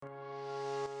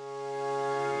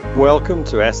Welcome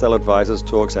to SL Advisors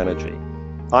Talks Energy.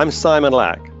 I'm Simon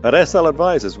Lack. At SL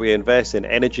Advisors, we invest in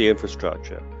energy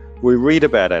infrastructure. We read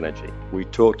about energy. We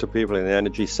talk to people in the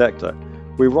energy sector.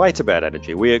 We write about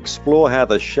energy. We explore how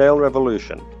the shale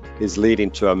revolution is leading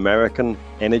to American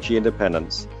energy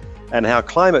independence and how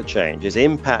climate change is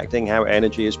impacting how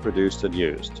energy is produced and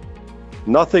used.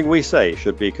 Nothing we say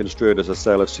should be construed as a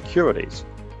sale of securities,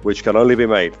 which can only be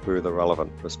made through the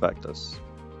relevant prospectus.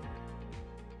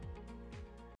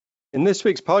 In this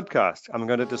week's podcast, I'm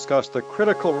going to discuss the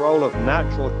critical role of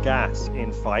natural gas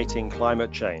in fighting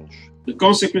climate change. The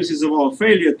consequences of our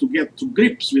failure to get to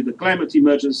grips with the climate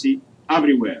emergency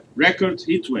everywhere. Record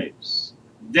heat waves,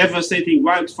 devastating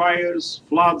wildfires,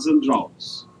 floods and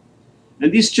droughts.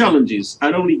 And these challenges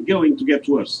are only going to get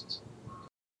worse.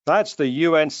 That's the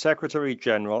UN Secretary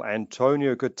General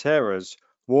Antonio Guterres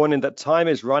warning that time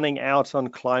is running out on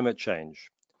climate change.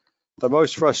 The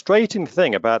most frustrating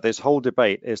thing about this whole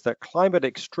debate is that climate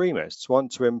extremists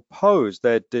want to impose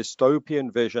their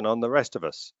dystopian vision on the rest of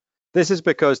us. This is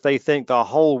because they think the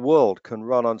whole world can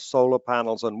run on solar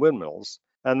panels and windmills,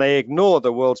 and they ignore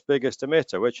the world's biggest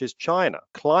emitter, which is China.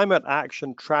 Climate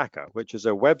Action Tracker, which is a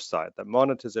website that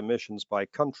monitors emissions by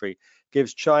country,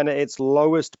 gives China its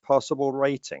lowest possible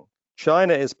rating.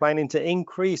 China is planning to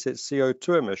increase its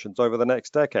CO2 emissions over the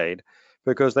next decade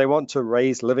because they want to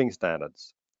raise living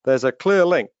standards. There's a clear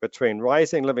link between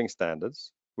rising living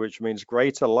standards, which means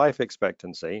greater life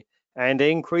expectancy, and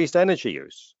increased energy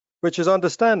use, which is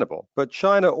understandable. But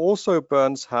China also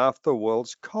burns half the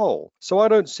world's coal. So I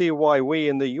don't see why we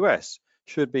in the US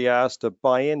should be asked to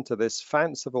buy into this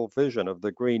fanciful vision of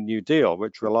the Green New Deal,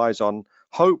 which relies on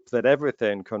hope that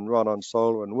everything can run on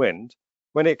solar and wind,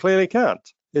 when it clearly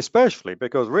can't, especially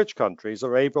because rich countries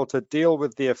are able to deal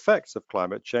with the effects of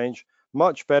climate change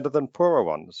much better than poorer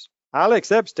ones.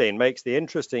 Alex Epstein makes the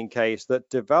interesting case that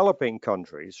developing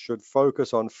countries should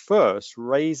focus on first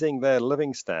raising their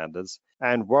living standards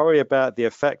and worry about the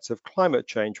effects of climate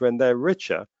change when they're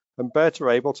richer and better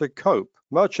able to cope.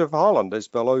 Much of Holland is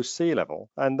below sea level,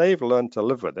 and they've learned to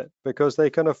live with it because they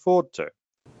can afford to.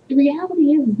 The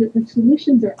reality is that the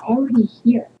solutions are already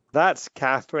here. That's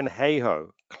Katharine Hayhoe,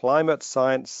 Climate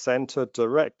Science Center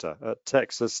Director at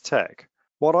Texas Tech.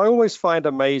 What I always find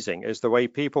amazing is the way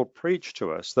people preach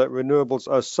to us that renewables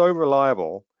are so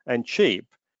reliable and cheap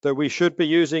that we should be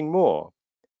using more.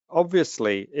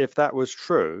 Obviously, if that was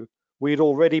true, we'd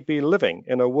already be living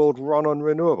in a world run on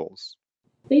renewables.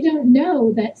 They don't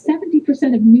know that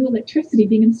 70% of new electricity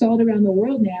being installed around the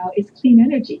world now is clean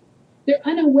energy. They're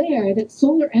unaware that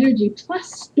solar energy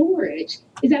plus storage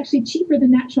is actually cheaper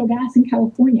than natural gas in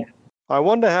California. I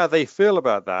wonder how they feel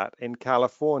about that in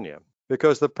California,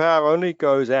 because the power only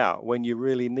goes out when you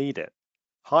really need it.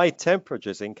 High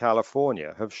temperatures in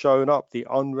California have shown up the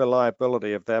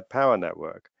unreliability of their power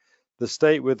network. The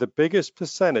state with the biggest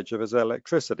percentage of its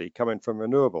electricity coming from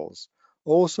renewables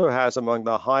also has among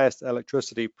the highest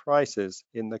electricity prices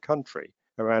in the country,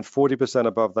 around 40%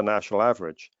 above the national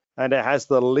average, and it has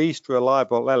the least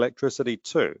reliable electricity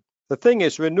too. The thing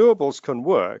is, renewables can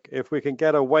work if we can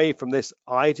get away from this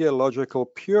ideological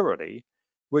purity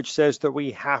which says that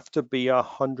we have to be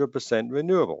 100%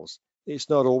 renewables. It's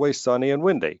not always sunny and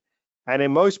windy. And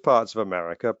in most parts of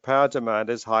America, power demand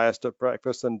is highest at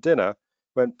breakfast and dinner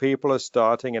when people are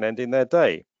starting and ending their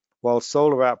day, while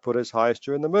solar output is highest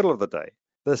during the middle of the day.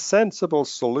 The sensible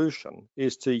solution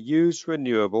is to use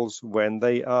renewables when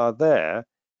they are there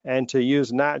and to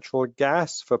use natural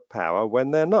gas for power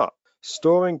when they're not.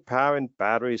 Storing power in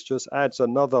batteries just adds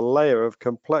another layer of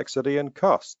complexity and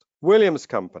cost. Williams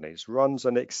Companies runs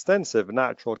an extensive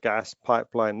natural gas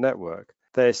pipeline network.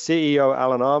 Their CEO,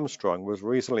 Alan Armstrong, was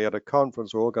recently at a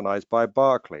conference organized by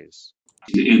Barclays.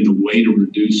 And the way to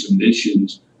reduce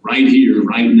emissions right here,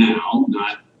 right now,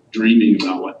 not dreaming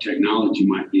about what technology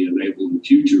might be available in the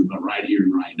future, but right here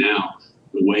and right now,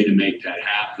 the way to make that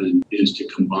happen is to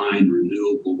combine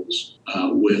renewables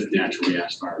with natural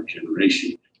gas-fired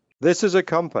generation. This is a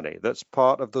company that's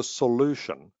part of the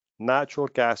solution. Natural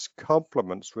gas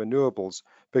complements renewables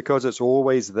because it's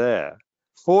always there.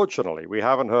 Fortunately, we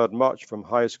haven't heard much from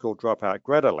high school dropout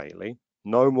Greta lately.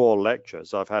 No more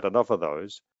lectures, I've had enough of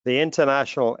those. The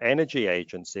International Energy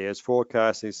Agency is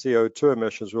forecasting CO2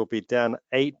 emissions will be down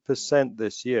 8%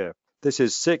 this year. This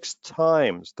is 6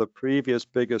 times the previous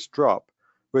biggest drop,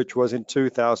 which was in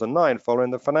 2009 following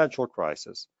the financial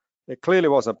crisis. It clearly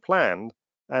wasn't planned,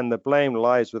 and the blame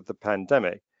lies with the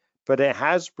pandemic. But it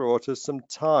has brought us some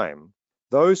time.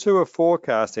 Those who are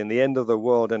forecasting the end of the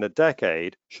world in a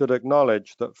decade should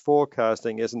acknowledge that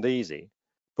forecasting isn't easy.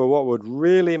 But what would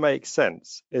really make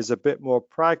sense is a bit more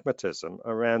pragmatism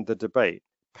around the debate.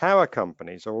 Power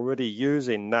companies are already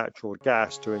using natural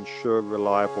gas to ensure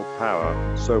reliable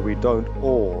power so we don't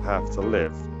all have to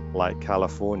live like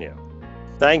California.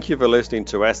 Thank you for listening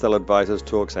to SL Advisors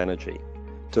Talks Energy.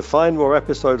 To find more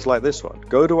episodes like this one,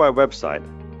 go to our website,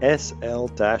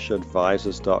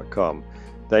 sl-advisors.com.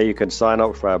 There you can sign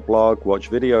up for our blog, watch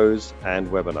videos, and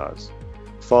webinars.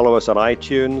 Follow us on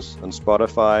iTunes and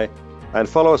Spotify, and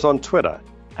follow us on Twitter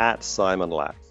 @SimonLapp.